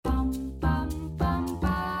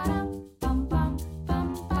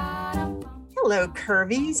Hello,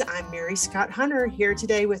 Curvies. I'm Mary Scott Hunter here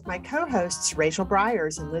today with my co-hosts, Rachel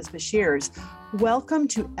Bryers and Liz Bashirs. Welcome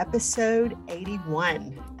to episode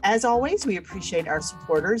 81. As always, we appreciate our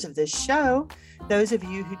supporters of this show. Those of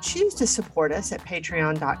you who choose to support us at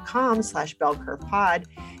patreon.com/bellcurvepod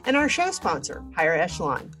and our show sponsor, Higher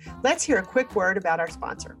Echelon. Let's hear a quick word about our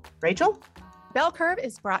sponsor. Rachel? Bell Curve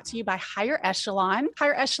is brought to you by Higher Echelon.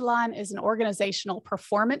 Higher Echelon is an organizational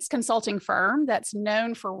performance consulting firm that's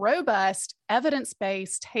known for robust,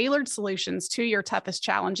 evidence-based, tailored solutions to your toughest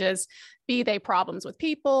challenges, be they problems with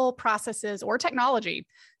people, processes, or technology.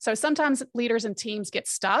 So sometimes leaders and teams get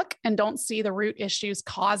stuck and don't see the root issues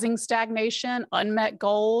causing stagnation, unmet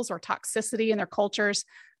goals, or toxicity in their cultures.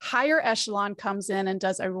 Higher Echelon comes in and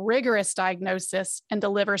does a rigorous diagnosis and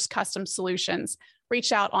delivers custom solutions.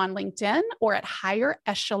 Reach out on LinkedIn or at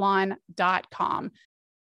higherechelon.com.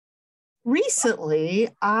 Recently,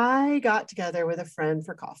 I got together with a friend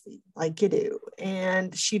for coffee, like you do,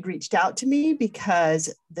 and she'd reached out to me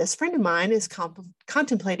because this friend of mine is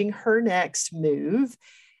contemplating her next move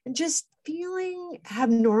and just feeling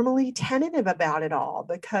abnormally tentative about it all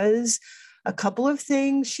because a couple of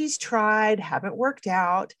things she's tried haven't worked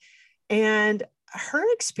out. And her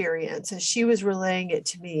experience, as she was relaying it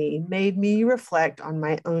to me, made me reflect on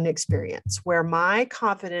my own experience where my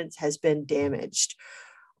confidence has been damaged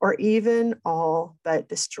or even all but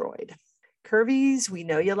destroyed. Curvies, we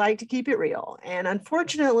know you like to keep it real. And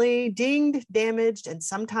unfortunately, dinged, damaged, and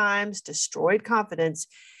sometimes destroyed confidence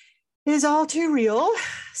is all too real.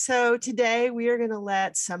 So today we are going to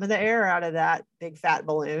let some of the air out of that big fat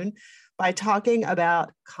balloon by talking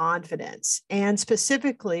about confidence and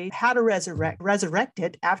specifically how to resurrect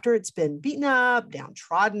it after it's been beaten up,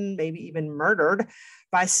 downtrodden, maybe even murdered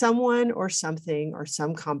by someone or something or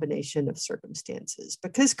some combination of circumstances.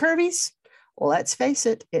 Because Curvies, let's face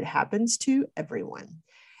it, it happens to everyone.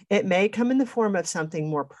 It may come in the form of something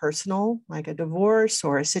more personal, like a divorce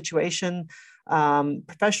or a situation,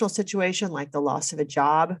 professional situation like the loss of a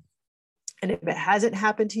job. And if it hasn't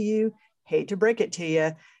happened to you, hate to break it to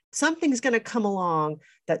you, something's going to come along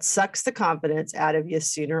that sucks the confidence out of you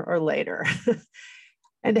sooner or later.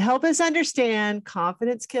 And to help us understand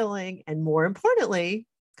confidence killing and more importantly,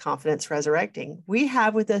 confidence resurrecting, we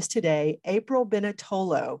have with us today, April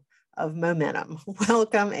Benitolo of Momentum.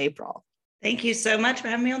 Welcome, April. Thank you so much for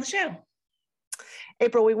having me on the show.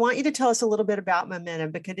 April, we want you to tell us a little bit about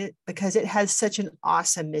Momentum because it has such an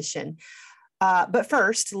awesome mission. But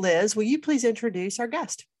first, Liz, will you please introduce our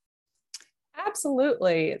guest?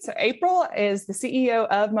 Absolutely. So April is the CEO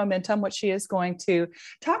of Momentum, which she is going to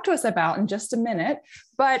talk to us about in just a minute.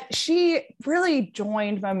 But she really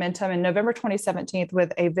joined Momentum in November 2017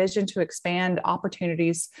 with a vision to expand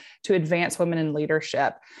opportunities to advance women in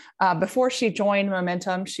leadership. Before she joined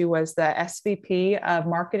Momentum, she was the SVP of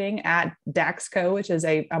marketing at Daxco, which is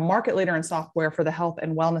a market leader in software for the health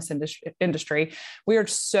and wellness industry. We are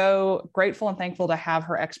so grateful and thankful to have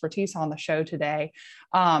her expertise on the show today.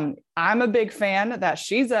 I'm a big fan that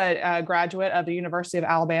she's a graduate of the University of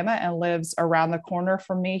Alabama and lives around the corner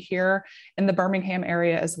from me here in the Birmingham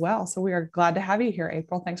area as well. So we are glad to have you here,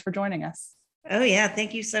 April. Thanks for joining us. Oh, yeah.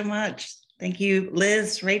 Thank you so much. Thank you,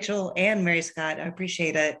 Liz, Rachel, and Mary Scott. I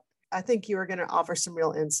appreciate it. I think you are going to offer some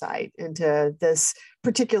real insight into this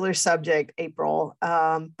particular subject, April.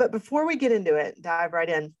 But before we get into it, dive right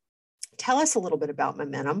in, tell us a little bit about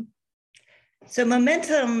Momentum. So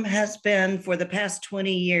Momentum has been for the past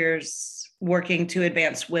 20 years working to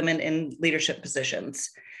advance women in leadership positions.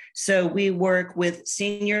 So we work with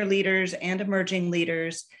senior leaders and emerging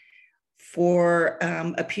leaders for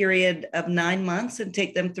a period of 9 months and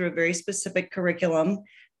take them through a very specific curriculum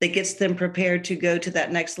that gets them prepared to go to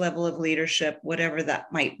that next level of leadership, whatever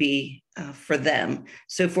that might be for them.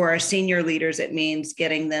 So for our senior leaders, it means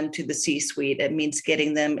getting them to the C-suite. It means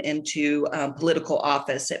getting them into political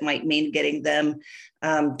office. It might mean getting them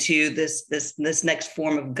to this next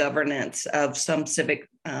form of governance of some civic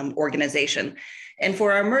organization. And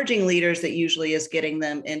for our emerging leaders, that usually is getting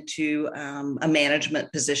them into a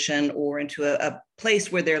management position or into a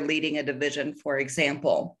place where they're leading a division, for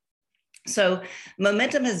example. So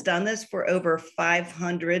Momentum has done this for over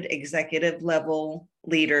 500 executive level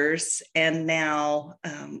leaders and now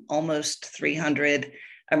almost 300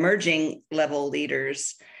 emerging level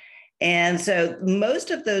leaders. And so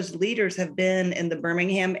most of those leaders have been in the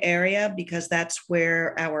Birmingham area because that's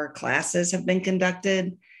where our classes have been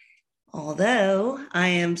conducted. Although I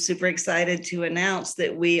am super excited to announce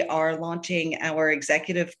that we are launching our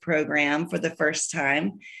executive program for the first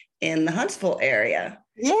time in the Huntsville area.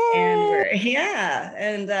 Yay!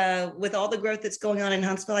 And with all the growth that's going on in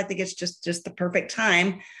Huntsville, I think it's just the perfect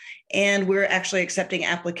time. And we're actually accepting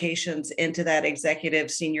applications into that executive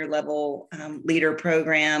senior level leader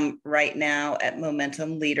program right now at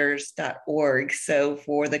momentumleaders.org. So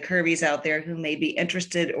for the curvies out there who may be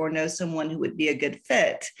interested or know someone who would be a good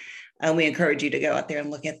fit, we encourage you to go out there and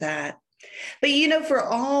look at that. But, for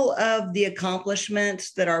all of the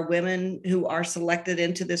accomplishments that our women who are selected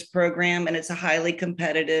into this program, and it's a highly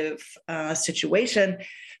competitive situation,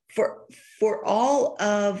 for all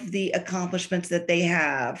of the accomplishments that they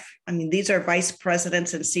have, I mean, these are vice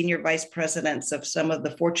presidents and senior vice presidents of some of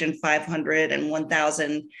the Fortune 500 and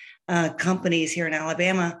 1,000 companies here in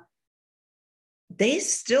Alabama. They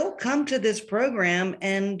still come to this program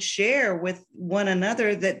and share with one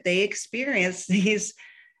another that they experience these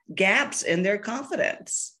gaps in their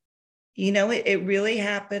confidence. It really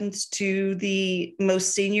happens to the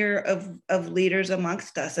most senior of leaders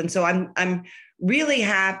amongst us. And so I'm really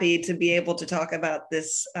happy to be able to talk about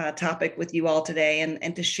this topic with you all today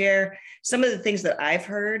and to share some of the things that I've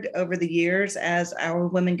heard over the years as our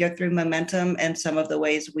women go through Momentum and some of the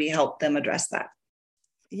ways we help them address that.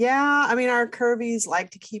 Yeah, I mean, our curvies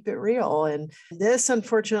like to keep it real. And this,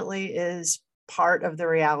 unfortunately, is part of the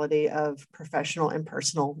reality of professional and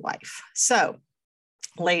personal life. So,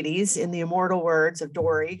 ladies, in the immortal words of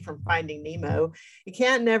Dory from Finding Nemo, you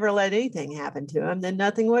can't never let anything happen to him, then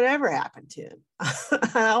nothing would ever happen to him.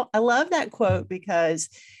 I love that quote because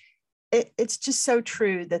it's just so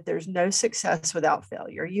true that there's no success without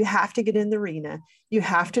failure. You have to get in the arena. You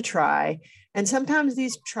have to try. And sometimes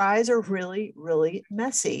these tries are really, really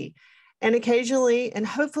messy. And occasionally, and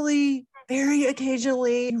hopefully very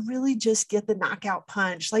occasionally, you really just get the knockout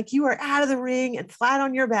punch. Like you are out of the ring and flat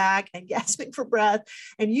on your back and gasping for breath,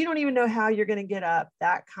 and you don't even know how you're going to get up,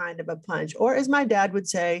 that kind of a punch. Or as my dad would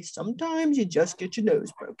say, sometimes you just get your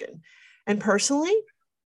nose broken. And personally,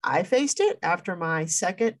 I faced it after my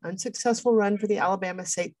second unsuccessful run for the Alabama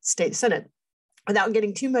State Senate. Without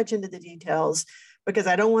getting too much into the details, because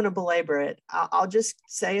I don't want to belabor it, I'll just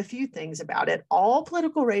say a few things about it. All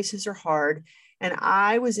political races are hard. And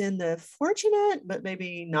I was in the fortunate, but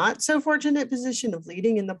maybe not so fortunate position of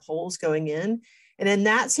leading in the polls going in. And in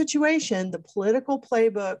that situation, the political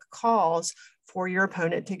playbook calls for your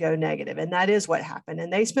opponent to go negative. And that is what happened.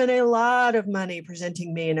 And they spent a lot of money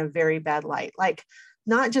presenting me in a very bad light, like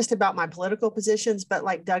not just about my political positions, but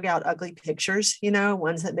like dug out ugly pictures,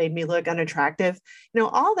 ones that made me look unattractive,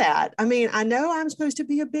 all that. I mean, I know I'm supposed to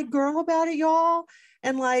be a big girl about it, y'all,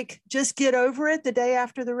 and like just get over it the day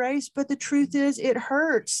after the race. But the truth is it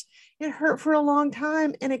hurts. It hurt for a long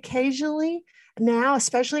time. And occasionally now,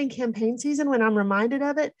 especially in campaign season, when I'm reminded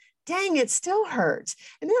of it, dang, it still hurts.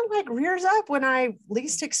 And it like rears up when I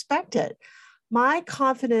least expect it. My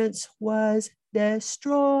confidence was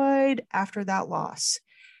destroyed after that loss.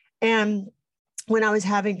 And when I was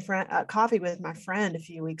having coffee with my friend a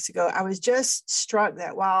few weeks ago, I was just struck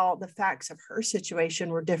that while the facts of her situation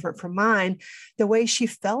were different from mine, the way she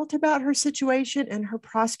felt about her situation and her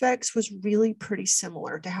prospects was really pretty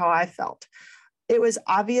similar to how I felt. It was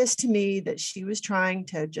obvious to me that she was trying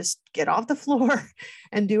to just get off the floor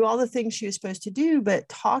and do all the things she was supposed to do. But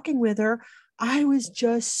talking with her, I was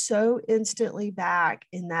just so instantly back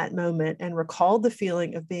in that moment and recalled the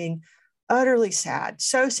feeling of being utterly sad,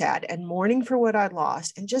 so sad, and mourning for what I'd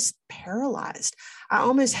lost and just paralyzed. I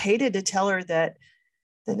almost hated to tell her that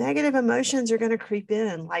the negative emotions are going to creep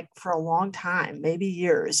in like for a long time, maybe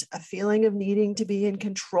years, a feeling of needing to be in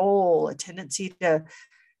control, a tendency to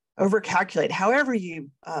overcalculate, however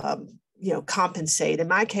you compensate. In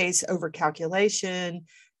my case, overcalculation,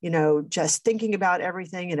 just thinking about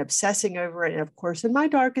everything and obsessing over it. And of course, in my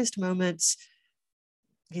darkest moments,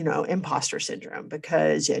 imposter syndrome,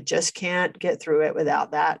 because you just can't get through it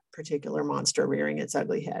without that particular monster rearing its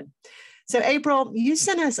ugly head. So April, you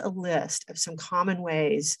sent us a list of some common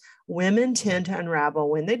ways women tend to unravel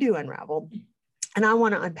when they do unravel. And I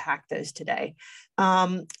want to unpack those today.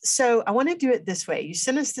 So I want to do it this way. You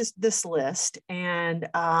sent us this list, and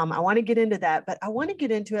I want to get into that, but I want to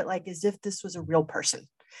get into it like as if this was a real person.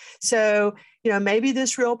 So, maybe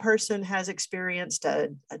this real person has experienced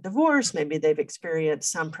a divorce, maybe they've experienced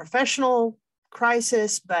some professional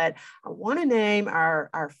crisis, but I want to name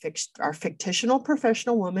our fictional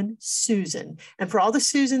professional woman, Susan. And for all the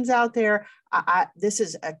Susans out there, this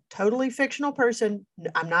is a totally fictional person.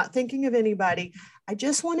 I'm not thinking of anybody. I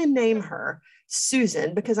just want to name her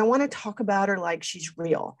Susan because I want to talk about her like she's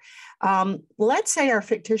real. Let's say our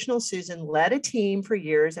fictional Susan led a team for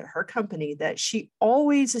years at her company that she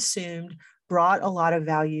always assumed brought a lot of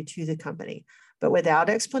value to the company. But without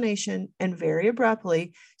explanation and very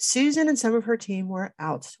abruptly, Susan and some of her team were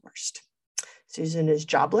outsourced. Susan is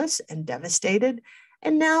jobless and devastated.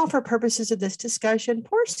 And now, for purposes of this discussion,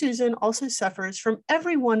 poor Susan also suffers from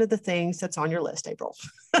every one of the things that's on your list, April.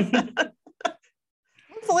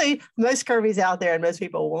 Hopefully, most curvies out there and most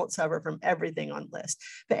people won't suffer from everything on the list.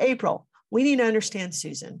 But April, we need to understand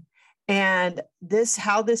Susan and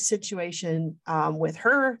how this situation with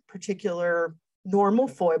her particular normal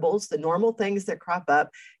foibles, the normal things that crop up,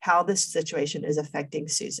 how this situation is affecting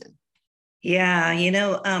Susan. Yeah,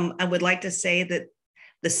 I would like to say that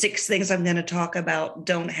the 6 things I'm going to talk about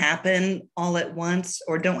don't happen all at once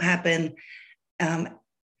or don't happen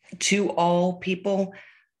to all people.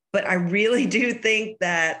 But I really do think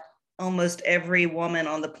that almost every woman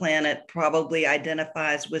on the planet probably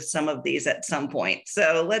identifies with some of these at some point.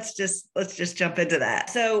 So let's just jump into that.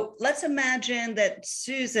 So let's imagine that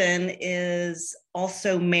Susan is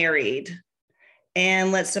also married.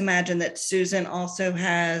 And let's imagine that Susan also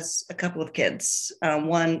has a couple of kids,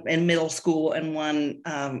 one in middle school and one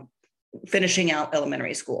finishing out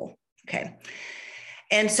elementary school. Okay.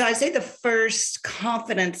 And so I say the first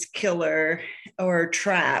confidence killer or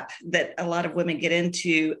trap that a lot of women get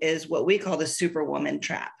into is what we call the superwoman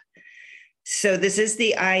trap. So this is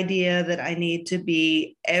the idea that I need to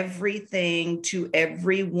be everything to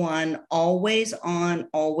everyone, always on,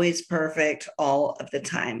 always perfect, all of the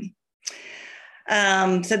time.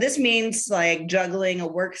 So this means like juggling a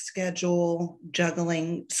work schedule,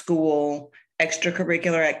 juggling school,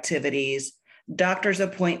 extracurricular activities, doctor's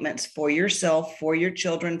appointments for yourself, for your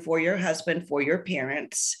children, for your husband, for your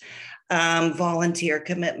parents, volunteer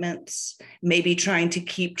commitments, maybe trying to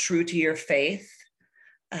keep true to your faith,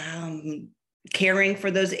 caring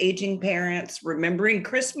for those aging parents, remembering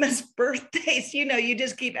Christmas, birthdays, you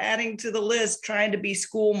just keep adding to the list, trying to be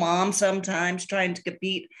school mom sometimes, trying to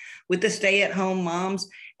compete with the stay-at-home moms.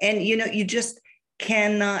 And, you just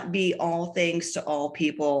cannot be all things to all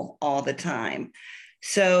people all the time.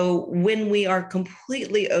 So when we are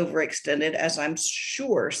completely overextended, as I'm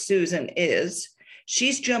sure Susan is,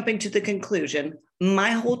 she's jumping to the conclusion, my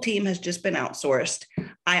whole team has just been outsourced.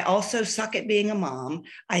 I also suck at being a mom.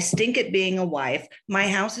 I stink at being a wife. My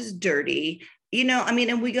house is dirty.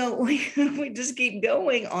 And we just keep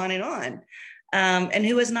going on and on. And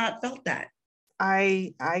who has not felt that?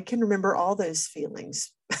 I can remember all those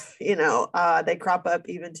feelings. They crop up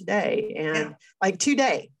even today, and like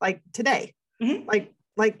today. Mm-hmm.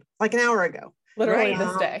 like an hour ago, literally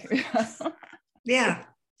this day. Yeah.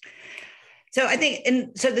 So I think,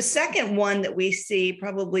 and so the second one that we see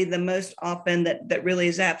probably the most often that really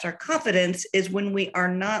zaps our confidence is when we are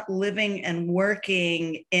not living and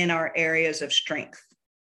working in our areas of strength.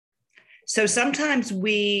 So sometimes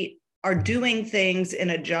we are doing things in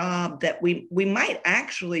a job that we might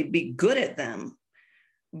actually be good at them,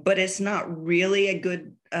 but it's not really a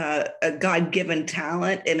God-given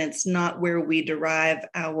talent, and it's not where we derive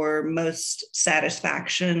our most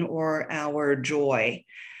satisfaction or our joy.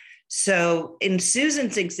 So in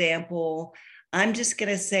Susan's example, I'm just going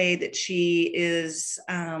to say that she is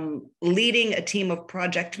leading a team of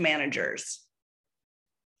project managers,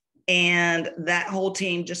 and that whole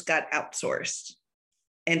team just got outsourced.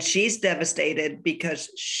 And she's devastated because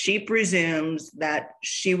she presumes that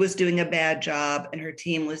she was doing a bad job and her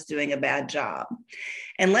team was doing a bad job.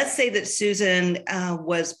 And let's say that Susan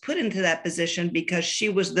was put into that position because she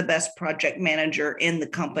was the best project manager in the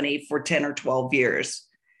company for 10 or 12 years.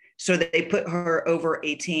 So they put her over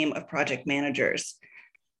a team of project managers.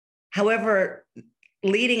 However,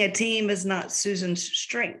 leading a team is not Susan's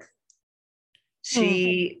strength.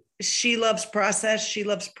 She loves process. She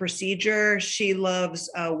loves procedure. She loves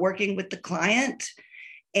working with the client.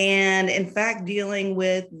 And in fact, dealing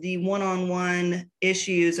with the one-on-one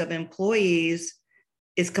issues of employees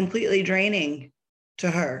is completely draining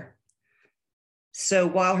to her. So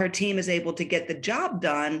while her team is able to get the job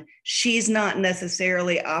done, she's not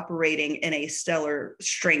necessarily operating in a stellar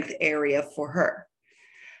strength area for her.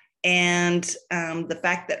 And the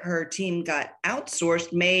fact that her team got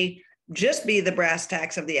outsourced may just be the brass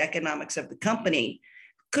tacks of the economics of the company.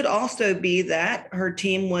 Could also be that her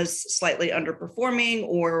team was slightly underperforming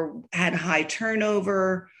or had high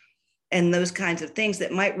turnover and those kinds of things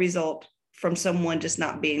that might result from someone just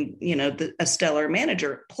not being, a stellar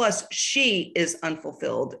manager. Plus, she is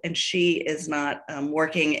unfulfilled and she is not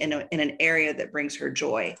working in an area that brings her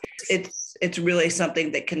joy. It's really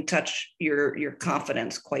something that can touch your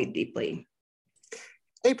confidence quite deeply.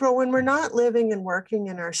 April, when we're not living and working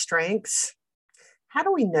in our strengths, how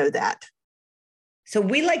do we know that? So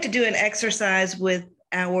we like to do an exercise with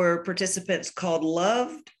our participants called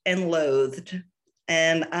Loved and Loathed.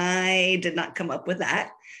 And I did not come up with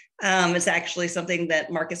that. It's actually something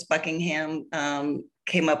that Marcus Buckingham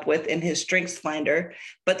came up with in his Strengths Finder.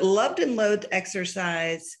 But loved and loathed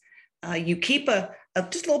exercise. You keep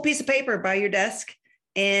just a little piece of paper by your desk.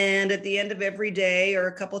 And at the end of every day or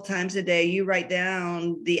a couple of times a day, you write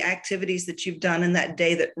down the activities that you've done in that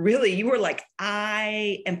day that really you were like,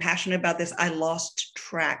 I am passionate about this. I lost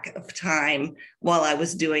track of time while I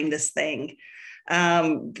was doing this thing.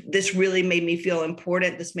 This really made me feel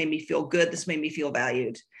important. This made me feel good. This made me feel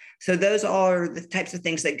valued. So those are the types of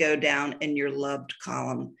things that go down in your loved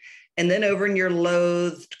column. And then over in your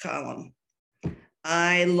loathed column,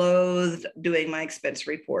 I loathed doing my expense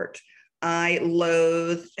report. I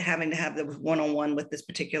loathed having to have the one-on-one with this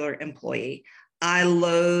particular employee. I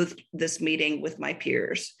loathed this meeting with my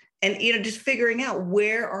peers. And, just figuring out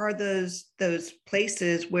where are those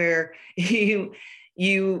places where you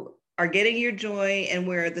are getting your joy and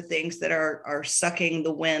where are the things that are sucking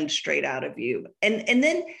the wind straight out of you. And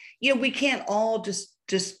then, we can't all just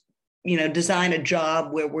design a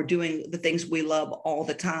job where we're doing the things we love all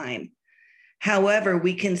the time. However,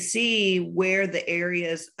 we can see where the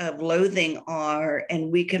areas of loathing are,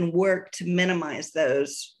 and we can work to minimize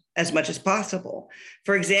those as much as possible.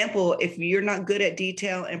 For example, if you're not good at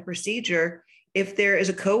detail and procedure, if there is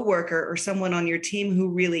a coworker or someone on your team who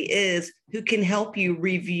really is, who can help you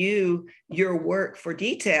review your work for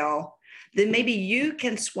detail, then maybe you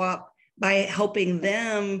can swap by helping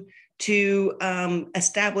them to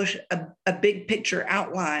establish a big picture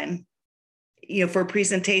outline for a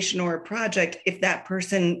presentation or a project, if that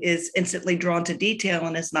person is instantly drawn to detail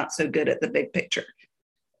and is not so good at the big picture.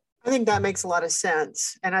 I think that makes a lot of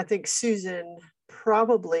sense. And I think Susan,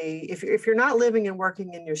 probably, if you're not living and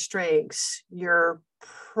working in your strengths, you're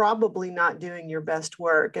probably not doing your best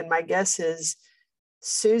work. And my guess is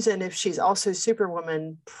Susan, if she's also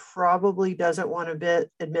Superwoman, probably doesn't want to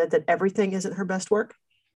admit that everything isn't her best work.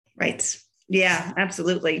 Right. Yeah,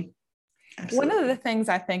 absolutely. One of the things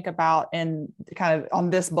I think about in kind of on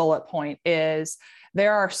this bullet point is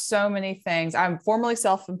there are so many things. I'm formerly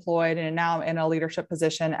self-employed and now I'm in a leadership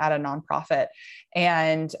position at a nonprofit.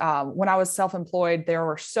 And when I was self-employed, there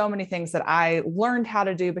were so many things that I learned how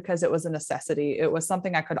to do because it was a necessity. It was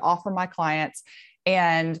something I could offer my clients.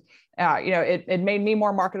 And it made me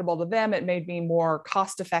more marketable to them. It made me more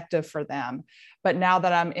cost-effective for them. But now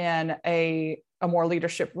that I'm in a more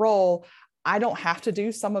leadership role, I don't have to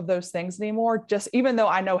do some of those things anymore. Just even though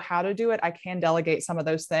I know how to do it, I can delegate some of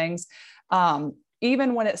those things.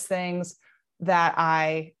 Even when it's things that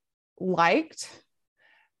I liked,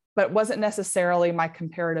 but wasn't necessarily my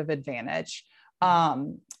comparative advantage. I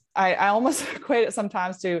almost equate it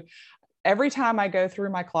sometimes to every time I go through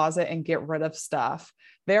my closet and get rid of stuff,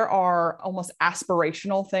 there are almost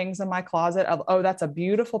aspirational things in my closet of, oh, that's a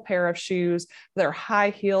beautiful pair of shoes. They're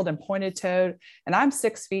high heeled and pointed toed. And I'm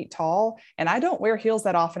 6 feet tall and I don't wear heels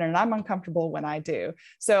that often. And I'm uncomfortable when I do.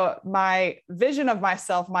 So my vision of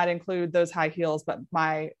myself might include those high heels, but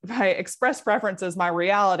my express preferences, my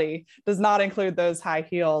reality does not include those high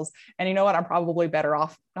heels. And you know what? I'm probably better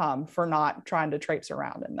off for not trying to traipse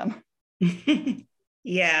around in them.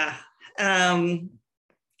 Yeah.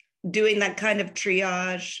 Doing that kind of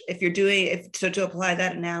triage, to apply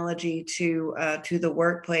that analogy to the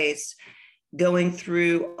workplace, going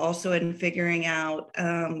through also and figuring out,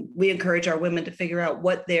 we encourage our women to figure out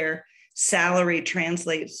what their salary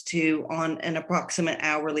translates to on an approximate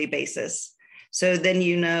hourly basis. So then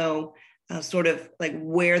sort of like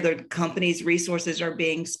where the company's resources are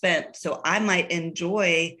being spent. So I might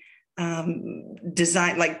enjoy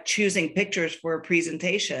design, like choosing pictures for a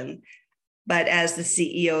presentation. But as the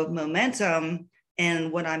CEO of Momentum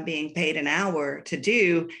and what I'm being paid an hour to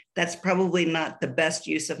do, that's probably not the best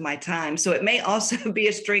use of my time. So it may also be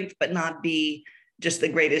a strength, but not be just the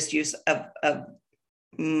greatest use of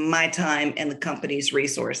my time and the company's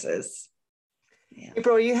resources. Yeah.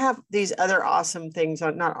 April, you have these other awesome things,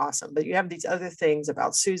 not awesome, but you have these other things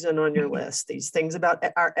about Susan on your list, these things about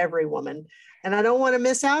our every woman. And I don't want to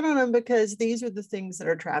miss out on them because these are the things that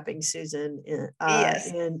are trapping Susan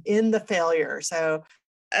in the failure. So,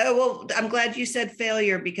 well, I'm glad you said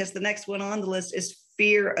failure because the next one on the list is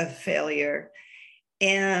fear of failure.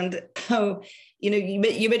 And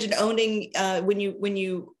you mentioned owning when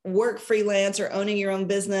you work freelance or owning your own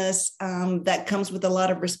business, that comes with a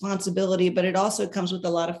lot of responsibility, but it also comes with a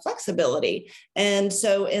lot of flexibility. And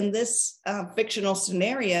so in this fictional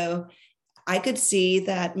scenario, I could see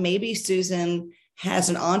that maybe Susan has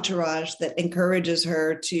an entourage that encourages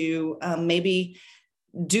her to maybe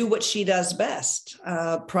do what she does best,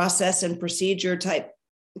 process and procedure type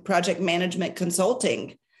project management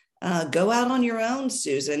consulting. Go out on your own,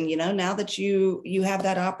 Susan, now that you have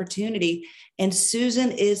that opportunity. And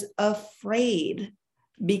Susan is afraid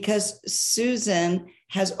because Susan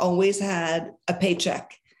has always had a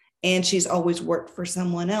paycheck and she's always worked for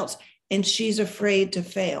someone else and she's afraid to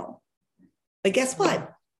fail. But guess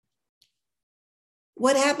what?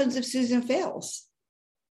 What happens if Susan fails?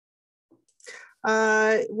 We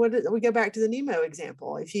go back to the Nemo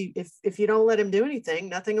example. If you don't let him do anything,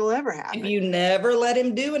 nothing will ever happen. If you never let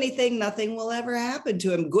him do anything, nothing will ever happen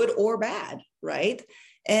to him, good or bad, right?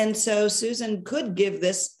 And so Susan could give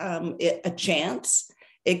this a chance.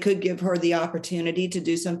 It could give her the opportunity to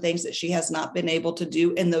do some things that she has not been able to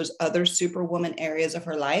do in those other superwoman areas of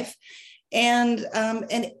her life. And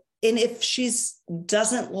if she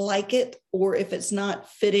doesn't like it, or if it's not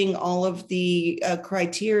fitting all of the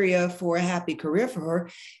criteria for a happy career for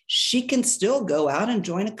her, she can still go out and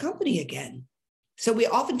join a company again. So we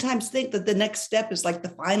oftentimes think that the next step is like the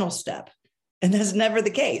final step, and that's never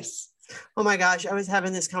the case. Oh my gosh, I was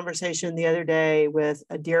having this conversation the other day with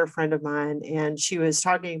a dear friend of mine, and she was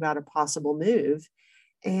talking about a possible move.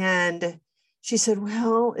 And she said,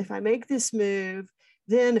 well, if I make this move,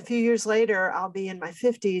 then a few years later, I'll be in my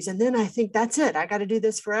 50s. And then I think that's it. I got to do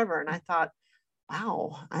this forever. And I thought,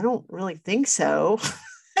 wow, I don't really think so.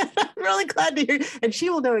 I'm really glad to hear. And she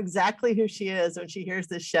will know exactly who she is when she hears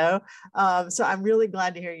this show. So I'm really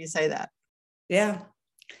glad to hear you say that. Yeah.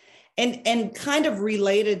 And kind of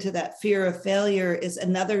related to that fear of failure is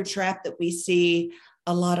another trap that we see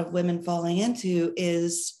a lot of women falling into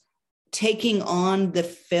is taking on the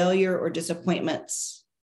failure or disappointments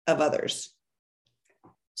of others.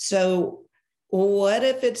 So what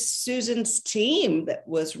if it's Susan's team that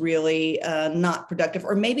was really not productive,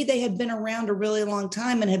 or maybe they had been around a really long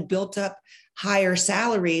time and had built up higher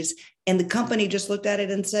salaries, and the company just looked at it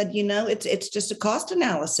and said, it's just a cost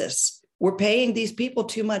analysis. We're paying these people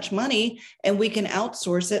too much money and we can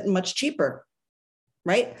outsource it much cheaper,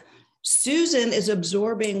 right? Susan is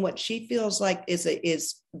absorbing what she feels like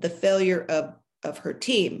is the failure of her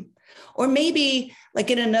team. Or maybe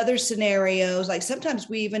like in another scenarios, like sometimes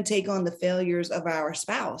we even take on the failures of our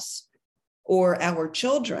spouse or our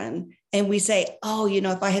children. And we say, oh,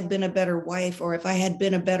 if I had been a better wife, or if I had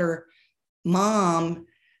been a better mom,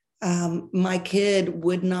 my kid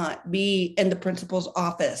would not be in the principal's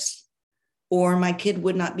office, or my kid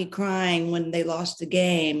would not be crying when they lost the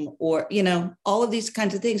game, or, all of these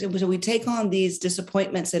kinds of things. And so we take on these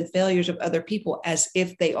disappointments and failures of other people as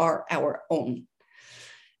if they are our own.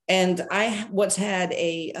 And I once had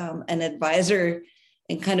an advisor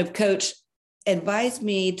and kind of coach advise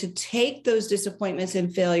me to take those disappointments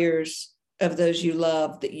and failures of those you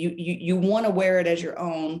love, that you want to wear it as your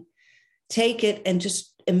own, take it and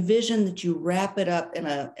just envision that you wrap it up in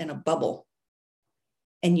a bubble.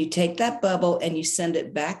 And you take that bubble and you send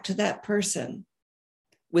it back to that person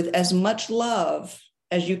with as much love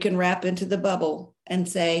as you can wrap into the bubble and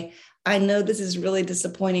say, I know this is really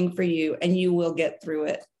disappointing for you and you will get through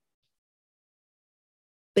it.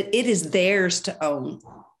 But it is theirs to own.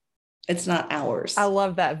 It's not ours. I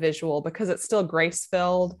love that visual because it's still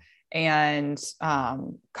grace-filled and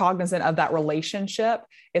cognizant of that relationship.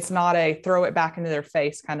 It's not a throw it back into their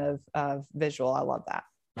face kind of visual. I love that.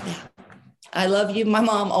 Yeah. I love you. My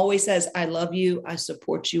mom always says, I love you. I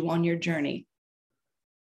support you on your journey.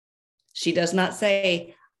 She does not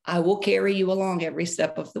say, I will carry you along every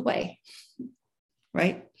step of the way.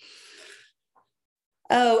 Right?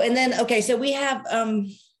 Oh, and then, okay, so we have,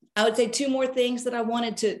 I would say 2 more things that I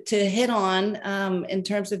wanted to hit on in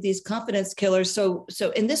terms of these confidence killers. So,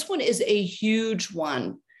 and this one is a huge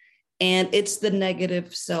one, and it's the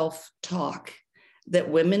negative self-talk that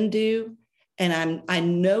women do. And I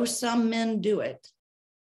know some men do it.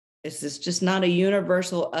 This is just not a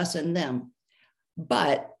universal us and them,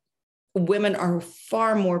 but women are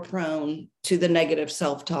far more prone to the negative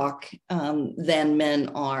self-talk than men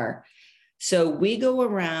are. So we go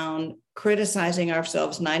around criticizing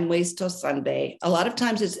ourselves 9 ways till Sunday. A lot of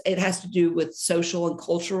times it has to do with social and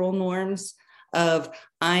cultural norms of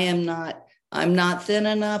I'm not thin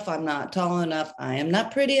enough. I'm not tall enough. I am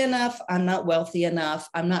not pretty enough. I'm not wealthy enough.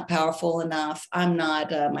 I'm not powerful enough. I'm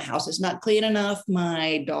not, my house is not clean enough.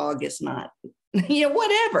 My dog is not,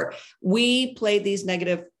 whatever. We play these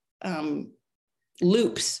negative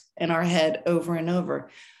loops in our head over and over.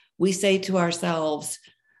 We say to ourselves,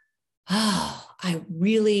 oh, I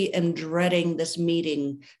really am dreading this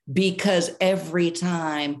meeting because every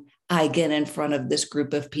time I get in front of this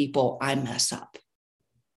group of people, I mess up.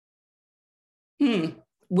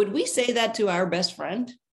 Would we say that to our best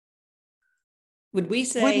friend? Would we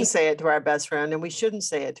say? Wouldn't say it to our best friend, and we shouldn't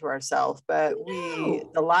say it to ourselves, but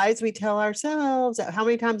the lies we tell ourselves, how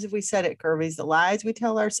many times have we said it, Curvies? The lies we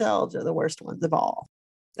tell ourselves are the worst ones of all.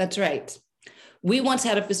 That's right. We once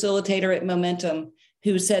had a facilitator at Momentum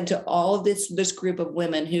who said to all of this group of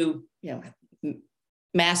women who,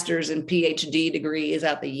 master's and PhD degree is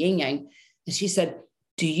out the yin yang. And she said,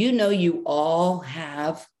 do you know you all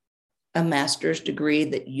have a master's degree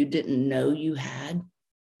that you didn't know you had?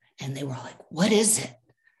 And they were like, what is it?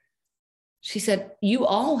 She said, you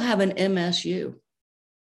all have an MSU.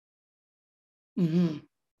 Mm-hmm.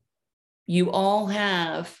 You all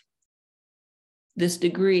have this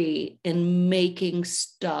degree in making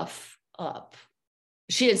stuff up.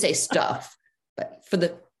 She didn't say stuff, but for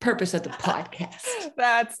the purpose of the podcast.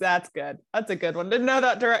 That's good. That's a good one. Didn't know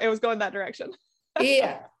that it was going that direction.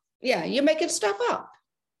 Yeah. You're making stuff up.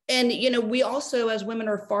 And, we also, as women,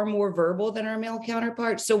 are far more verbal than our male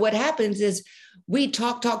counterparts. So what happens is we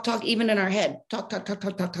talk, even in our head, talk.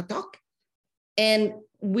 And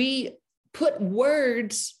we put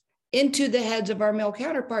words into the heads of our male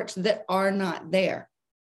counterparts that are not there.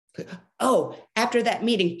 Oh, after that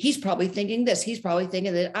meeting, he's probably thinking this. He's probably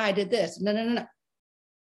thinking that I did this. No.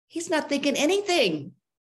 He's not thinking anything.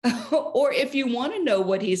 Or if you want to know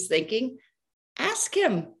what he's thinking, ask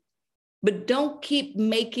him. But don't keep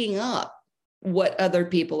making up what other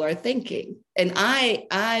people are thinking. And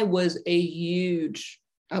I was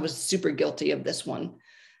super guilty of this one.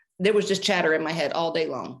 There was just chatter in my head all day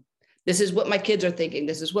long. This is what my kids are thinking.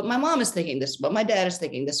 This is what my mom is thinking. This is what my dad is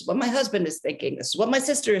thinking. This is what my husband is thinking. This is what my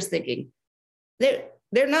sister is thinking. They're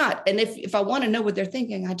not. And if I want to know what they're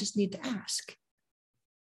thinking, I just need to ask.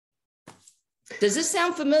 Does this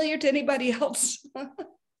sound familiar to anybody else?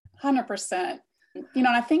 100%. And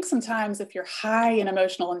I think sometimes if you're high in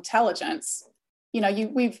emotional intelligence,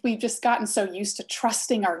 we've just gotten so used to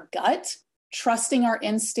trusting our gut, trusting our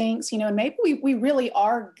instincts, and maybe we really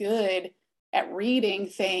are good at reading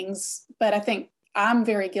things, but I think I'm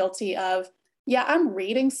very guilty of, I'm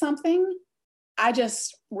reading something. I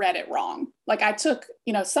just read it wrong. Like I took,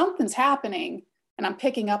 something's happening and I'm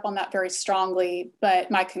picking up on that very strongly,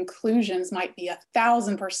 but my conclusions might be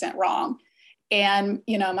 1,000% wrong. And,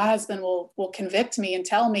 my husband will convict me and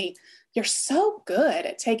tell me, you're so good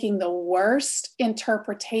at taking the worst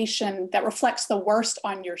interpretation that reflects the worst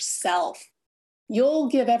on yourself. You'll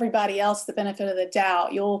give everybody else the benefit of the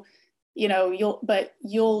doubt. You'll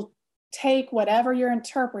take whatever you're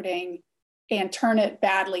interpreting and turn it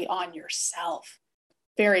badly on yourself.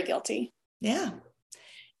 Very guilty. Yeah.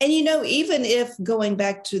 And, even if going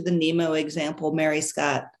back to the Nemo example, Mary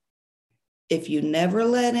Scott, if you never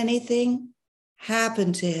let anything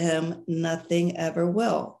happen to him, nothing ever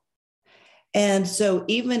will. And so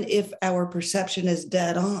even if our perception is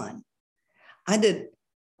dead on, I did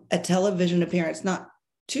a television appearance not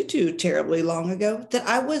too terribly long ago that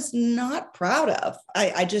I was not proud of.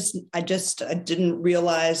 I didn't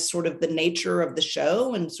realize sort of the nature of the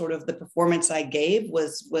show, and sort of the performance I gave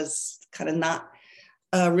was kind of not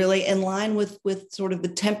really in line with sort of the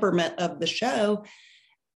temperament of the show.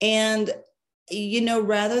 And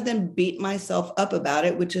rather than beat myself up about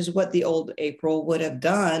it, which is what the old April would have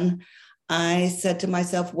done, I said to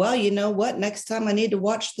myself, well, you know what? Next time I need to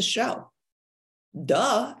watch the show.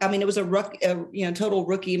 Duh. I mean, it was a total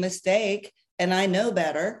rookie mistake, and I know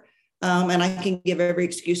better. And I can give every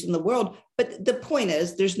excuse in the world. But the point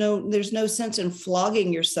is, there's no sense in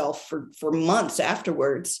flogging yourself for months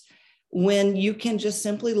afterwards when you can just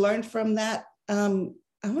simply learn from that.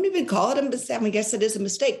 I won't even call it a mistake. I guess it is a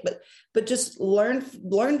mistake, but just learn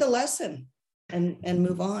the lesson and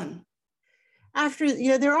move on. After,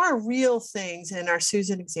 there are real things in our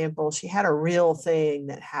Susan example. She had a real thing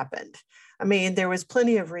that happened. I mean, there was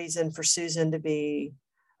plenty of reason for Susan to be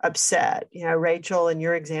upset. Rachel, in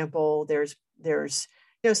your example, there's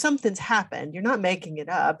something's happened. You're not making it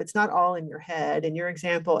up. It's not all in your head. In your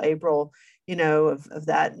example, April, of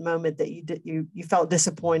that moment that you felt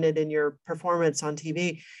disappointed in your performance on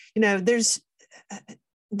TV, there's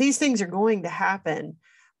these things are going to happen.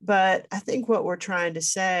 But I think what we're trying to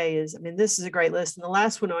say is, this is a great list. And the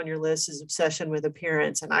last one on your list is obsession with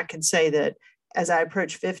appearance. And I can say that as I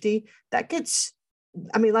approach 50, that gets,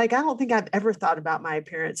 I don't think I've ever thought about my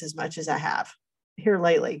appearance as much as I have here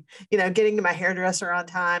lately. Getting to my hairdresser on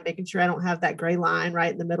time, making sure I don't have that gray line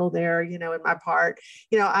right in the middle there, in my part.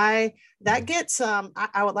 I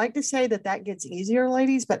would like to say that gets easier,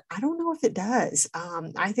 ladies, but I don't know if it does.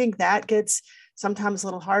 I think that gets sometimes a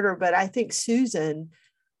little harder, but I think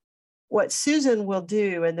what Susan will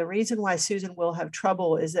do, and the reason why Susan will have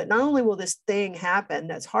trouble, is that not only will this thing happen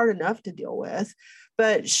that's hard enough to deal with,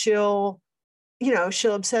 but she'll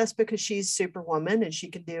obsess because she's Superwoman and she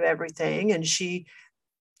can do everything. And she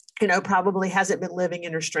probably hasn't been living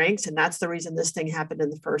in her strengths. And that's the reason this thing happened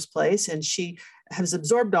in the first place. And she has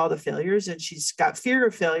absorbed all the failures and she's got fear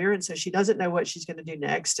of failure. And so she doesn't know what she's going to do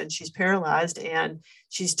next. And she's paralyzed and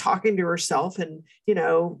she's talking to herself. And,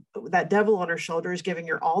 that devil on her shoulder is giving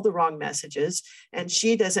her all the wrong messages. And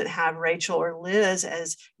she doesn't have Rachel or Liz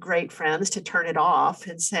as great friends to turn it off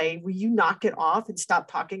and say, will you knock it off and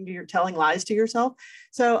stop telling lies to yourself?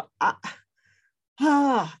 So,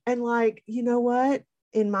 and like, you know what?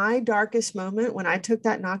 In my darkest moment, when I took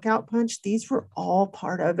that knockout punch, these were all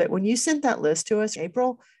part of it. When you sent that list to us,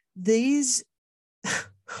 April, these,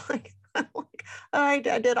 I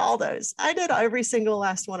did all those. I did every single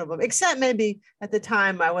last one of them, except maybe at the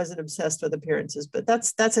time I wasn't obsessed with appearances, but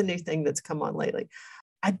that's a new thing that's come on lately.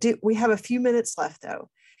 We have a few minutes left though.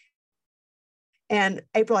 And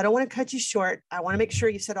April, I don't want to cut you short. I want to make sure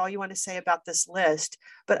you said all you want to say about this list,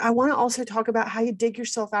 but I want to also talk about how you dig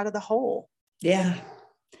yourself out of the hole. Yeah.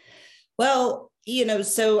 Well,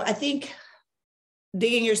 so I think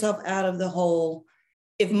digging yourself out of the hole,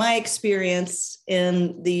 if my experience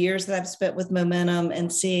in the years that I've spent with Momentum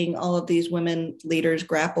and seeing all of these women leaders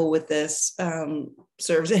grapple with this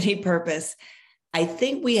serves any purpose, I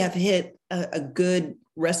think we have hit a good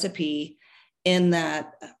recipe in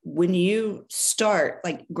that when you start,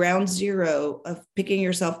 like ground zero of picking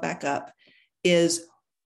yourself back up is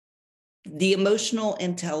the emotional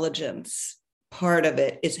intelligence. Part of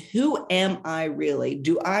it is, who am I really?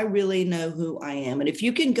 Do I really know who I am? And if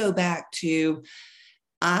you can go back to,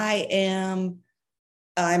 I'm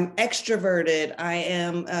extroverted, I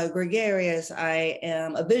am gregarious, I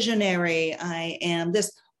am a visionary, I am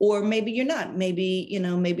this, or maybe you're not. Maybe,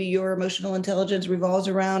 maybe your emotional intelligence revolves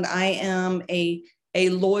around, I am a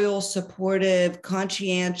loyal, supportive,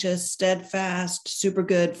 conscientious, steadfast, super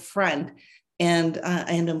good friend and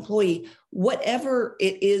employee. Whatever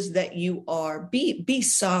it is that you are, be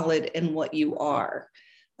solid in what you are.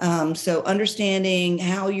 So understanding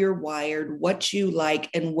how you're wired, what you like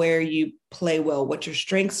and where you play well, what your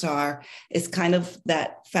strengths are is kind of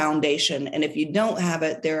that foundation. And if you don't have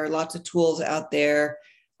it, there are lots of tools out there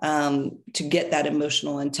to get that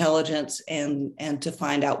emotional intelligence and to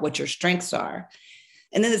find out what your strengths are.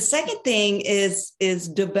 And then the second thing is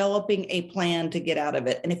developing a plan to get out of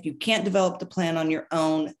it. And if you can't develop the plan on your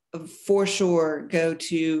own, for sure, go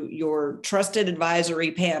to your trusted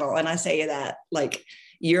advisory panel. And I say that like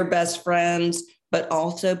your best friends, but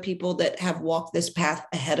also people that have walked this path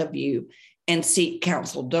ahead of you, and seek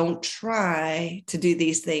counsel. Don't try to do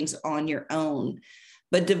these things on your own,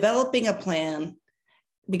 but developing a plan,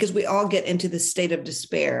 because we all get into the state of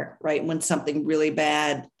despair, right? When something really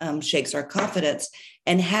bad shakes our confidence,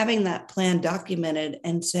 and having that plan documented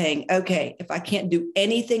and saying, okay, if I can't do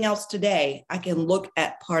anything else today, I can look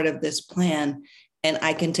at part of this plan and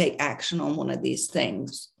I can take action on one of these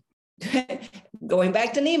things. Going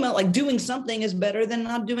back to Nima, like doing something is better than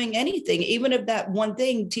not doing anything, even if that one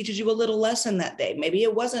thing teaches you a little lesson that day. Maybe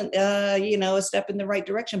it wasn't, a step in the right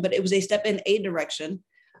direction, but it was a step in a direction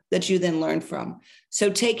that you then learn from. So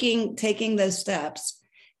taking those steps,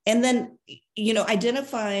 and then,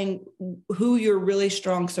 identifying who your really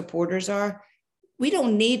strong supporters are. We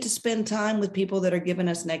don't need to spend time with people that are giving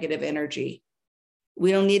us negative energy.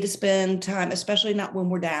 We don't need to spend time, especially not when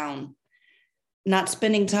we're down, not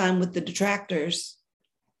spending time with the detractors,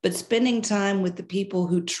 but spending time with the people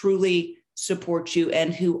who truly support you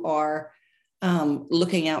and who are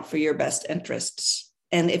looking out for your best interests.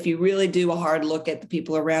 And if you really do a hard look at the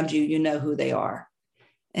people around you, you know who they are.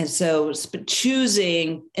 And so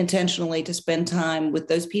choosing intentionally to spend time with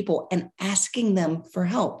those people and asking them for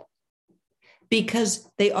help, because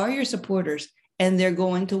they are your supporters and they're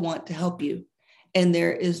going to want to help you. And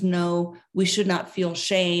we should not feel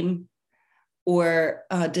shame or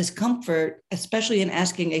discomfort, especially in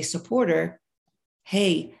asking a supporter,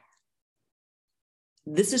 hey,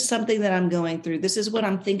 this is something that I'm going through. This is what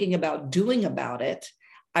I'm thinking about doing about it.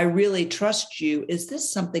 I really trust you. Is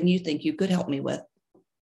this something you think you could help me with?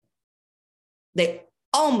 They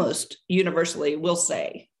almost universally will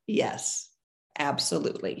say, yes,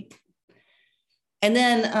 absolutely. And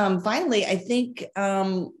then finally, I think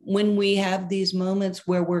when we have these moments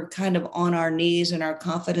where we're kind of on our knees and our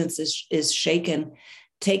confidence is shaken,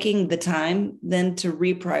 taking the time then to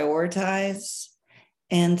reprioritize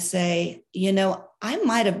and say, I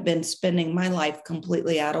might have been spending my life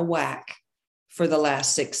completely out of whack for the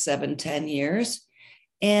last 6, 7, 10 years.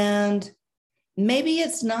 And maybe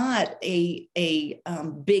it's not a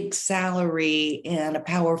big salary and a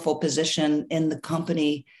powerful position in the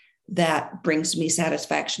company that brings me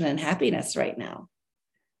satisfaction and happiness right now.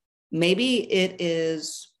 Maybe it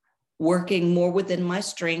is working more within my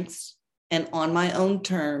strengths and on my own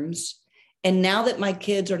terms. And now that my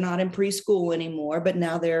kids are not in preschool anymore, but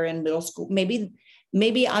now they're in middle school,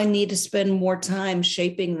 maybe I need to spend more time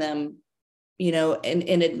shaping them,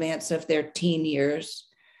 in advance of their teen years.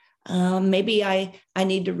 Maybe I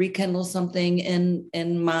need to rekindle something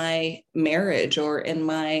in my marriage or in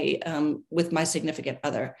my with my significant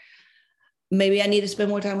other. Maybe I need to spend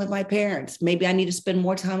more time with my parents. Maybe I need to spend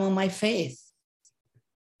more time on my faith.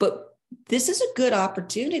 But this is a good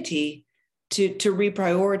opportunity to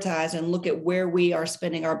reprioritize and look at where we are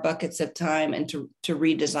spending our buckets of time and to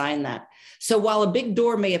redesign that. So while a big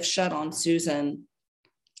door may have shut on Susan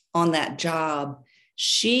on that job,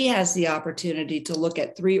 she has the opportunity to look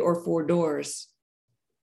at 3 or 4 doors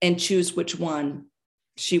and choose which one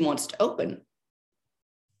she wants to open.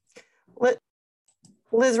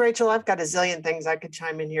 Liz, Rachel, I've got a zillion things I could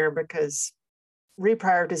chime in here because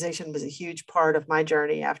reprioritization was a huge part of my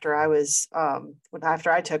journey after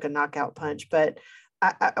I took a knockout punch. But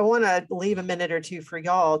I want to leave a minute or two for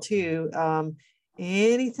y'all too.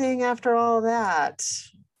 Anything after all that?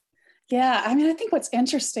 Yeah, I mean, I think what's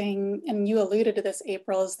interesting, and you alluded to this,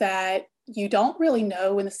 April, is that you don't really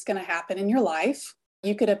know when this is going to happen in your life.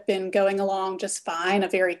 You could have been going along just fine, a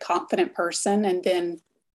very confident person, and then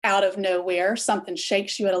out of nowhere, something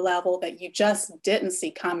shakes you at a level that you just didn't see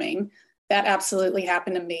coming. That absolutely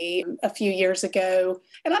happened to me a few years ago.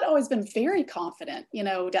 And I'd always been very confident,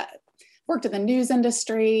 worked in the news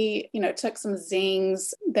industry, took some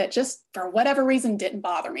zings that just for whatever reason didn't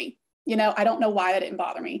bother me. I don't know why it didn't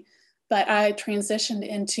bother me, but I transitioned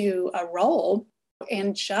into a role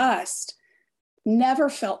and just never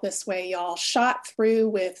felt this way, y'all. Shot through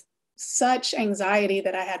with such anxiety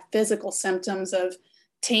that I had physical symptoms of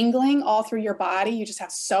tingling all through your body. You just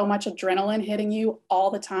have so much adrenaline hitting you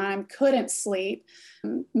all the time. Couldn't sleep,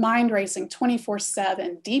 mind racing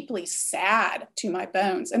 24/7, deeply sad to my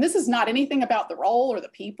bones. And this is not anything about the role or the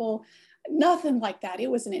people, nothing like that.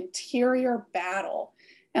 It was an interior battle.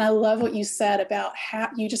 And I love what you said about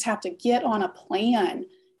how you just have to get on a plan.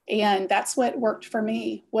 And that's what worked for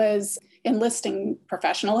me, was enlisting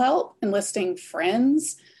professional help, enlisting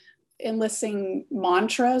friends, enlisting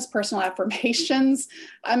mantras, personal affirmations.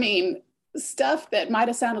 I mean, stuff that might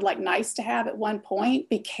have sounded like nice to have at one point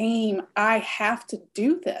became, I have to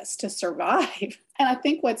do this to survive. And I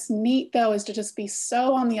think what's neat, though, is to just be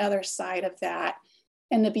so on the other side of that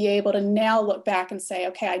and to be able to now look back and say,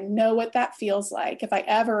 okay, I know what that feels like. If I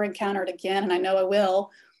ever encounter it again, and I know I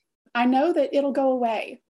will, I know that it'll go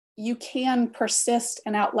away. You can persist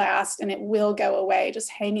and outlast, and it will go away,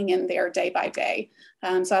 just hanging in there day by day.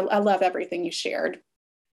 So I love everything you shared.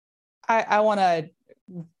 I want to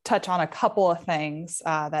touch on a couple of things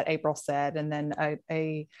that April said, and then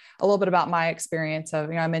a little bit about my experience of,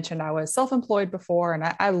 I mentioned I was self-employed before, and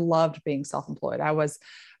I loved being self-employed.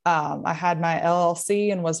 I had my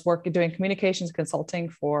LLC and was doing communications consulting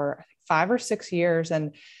for 5 or 6 years,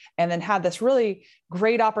 and then had this really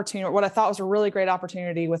great opportunity, what I thought was a really great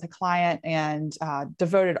opportunity with a client, and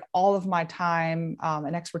devoted all of my time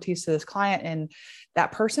and expertise to this client. And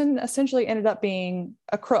that person essentially ended up being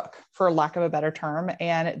a crook, for lack of a better term.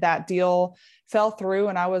 And that deal fell through,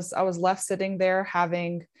 and I was left sitting there,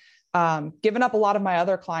 having given up a lot of my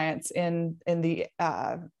other clients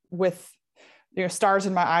with stars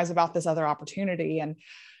in my eyes about this other opportunity.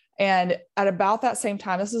 And at about that same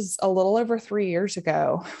time, this is a little over 3 years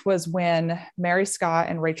ago, was when Mary Scott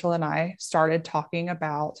and Rachel and I started talking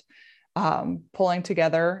about pulling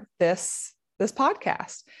together this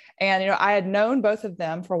podcast. And, I had known both of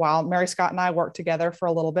them for a while. Mary Scott and I worked together for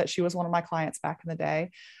a little bit. She was one of my clients back in the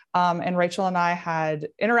day. And Rachel and I had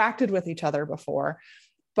interacted with each other before.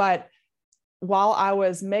 But while I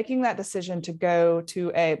was making that decision to go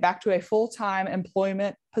back to a full-time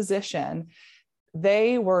employment position,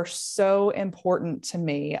 they were so important to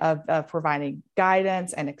me of providing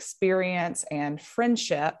guidance and experience and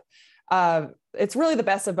friendship. It's really the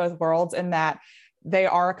best of both worlds, in that they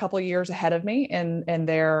are a couple of years ahead of me in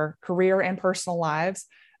their career and personal lives.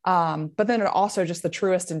 But then also just the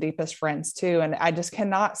truest and deepest friends too. And I just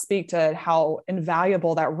cannot speak to how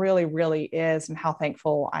invaluable that really, really is, and how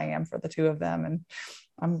thankful I am for the two of them. And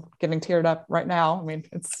I'm getting teared up right now. I mean,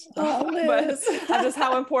 it's but just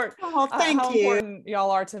how important, important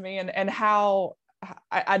y'all are to me, and how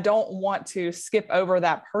I don't want to skip over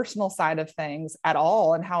that personal side of things at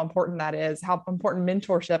all, and how important that is, how important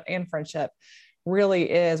mentorship and friendship really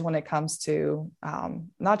is when it comes to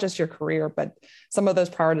not just your career, but some of those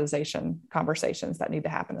prioritization conversations that need to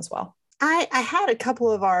happen as well. I had a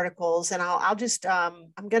couple of articles, and I'll just,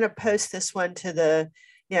 I'm going to post this one to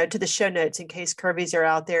the show notes in case Curvies are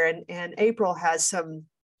out there. And April has some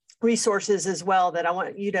resources as well that I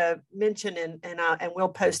want you to mention, and we'll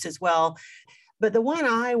post as well. But the one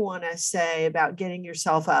I want to say about getting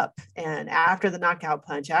yourself up and after the knockout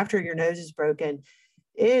punch, after your nose is broken,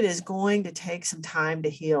 it is going to take some time to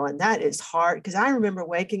heal. And that is hard, because I remember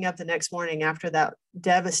waking up the next morning after that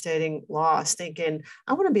devastating loss thinking,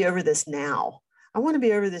 I want to be over this now. I want to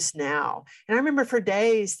be over this now. And I remember for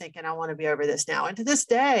days thinking, I want to be over this now. And to this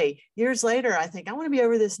day, years later, I think I want to be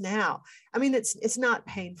over this now. I mean, it's not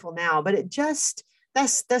painful now, but it just,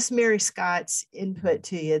 that's Mary Scott's input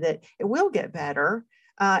to you, that it will get better.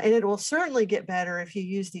 And it will certainly get better if you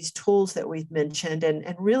use these tools that we've mentioned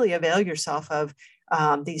and really avail yourself of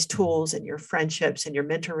these tools in your friendships and your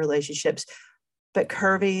mentor relationships. But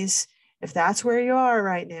Curvies, if that's where you are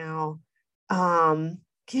right now,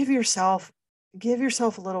 give yourself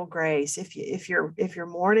a little grace. If you're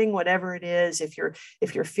mourning whatever it is, if you're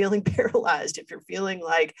feeling paralyzed, if you're feeling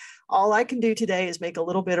like all I can do today is make a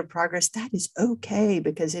little bit of progress, that is okay,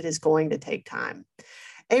 because it is going to take time.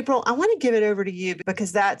 April, I want to give it over to you,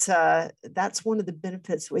 because that's one of the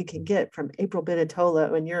benefits we can get from April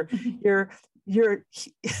Benitolo and your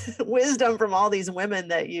wisdom from all these women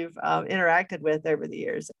that you've interacted with over the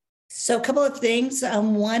years. So a couple of things.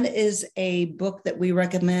 One is a book that we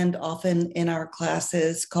recommend often in our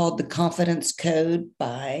classes called The Confidence Code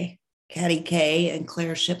by Katty Kay and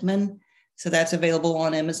Claire Shipman. So that's available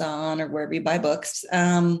on Amazon or wherever you buy books.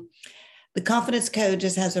 The Confidence Code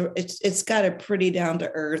just has it's got a pretty down to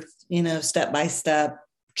earth, step by step,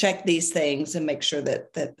 check these things and make sure that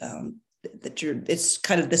it's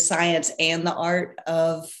kind of the science and the art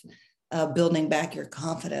of building back your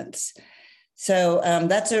confidence. So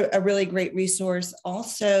that's a really great resource.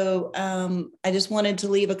 Also, I just wanted to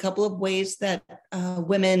leave a couple of ways that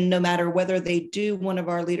women, no matter whether they do one of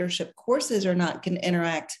our leadership courses or not, can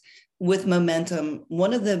interact with Momentum.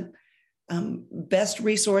 One of the best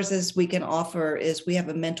resources we can offer is we have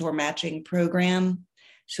a mentor matching program.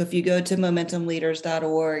 So if you go to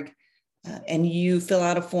momentumleaders.org and you fill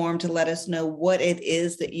out a form to let us know what it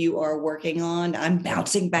is that you are working on, I'm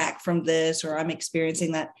bouncing back from this, or I'm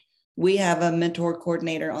experiencing that. We have a mentor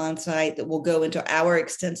coordinator on site that will go into our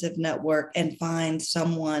extensive network and find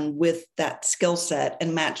someone with that skill set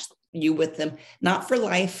and match you with them, not for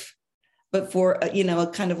life, but for, a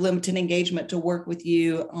kind of limited engagement to work with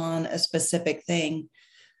you on a specific thing.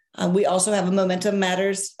 We also have a Momentum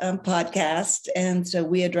Matters podcast. And so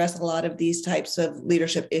we address a lot of these types of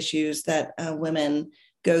leadership issues that women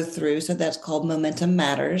go through. So that's called Momentum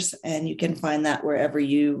Matters. And you can find that wherever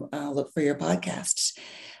you look for your podcasts.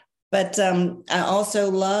 But I also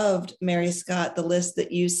loved, Mary Scott, the list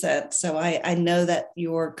that you sent. So I know that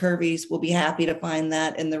your Curvies will be happy to find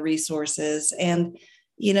that in the resources. And,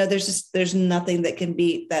 there's nothing that can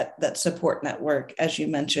beat that support network, as you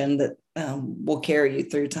mentioned, that will carry you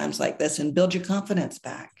through times like this and build your confidence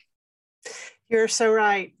back. You're so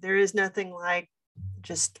right. There is nothing like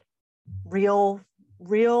just real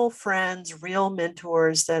friends, real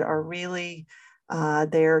mentors that are really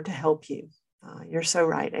there to help you. You're so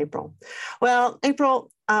right, April. Well,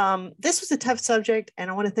 April, this was a tough subject,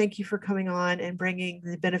 and I want to thank you for coming on and bringing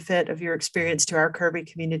the benefit of your experience to our Curvy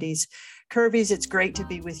communities. Curvies, it's great to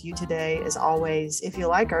be with you today, as always. If you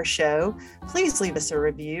like our show, please leave us a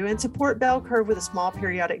review and support Bell Curve with a small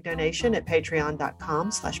periodic donation at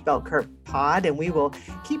patreon.com/bellcurvepod, and we will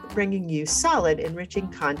keep bringing you solid, enriching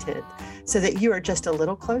content so that you are just a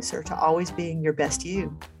little closer to always being your best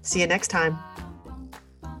you. See you next time.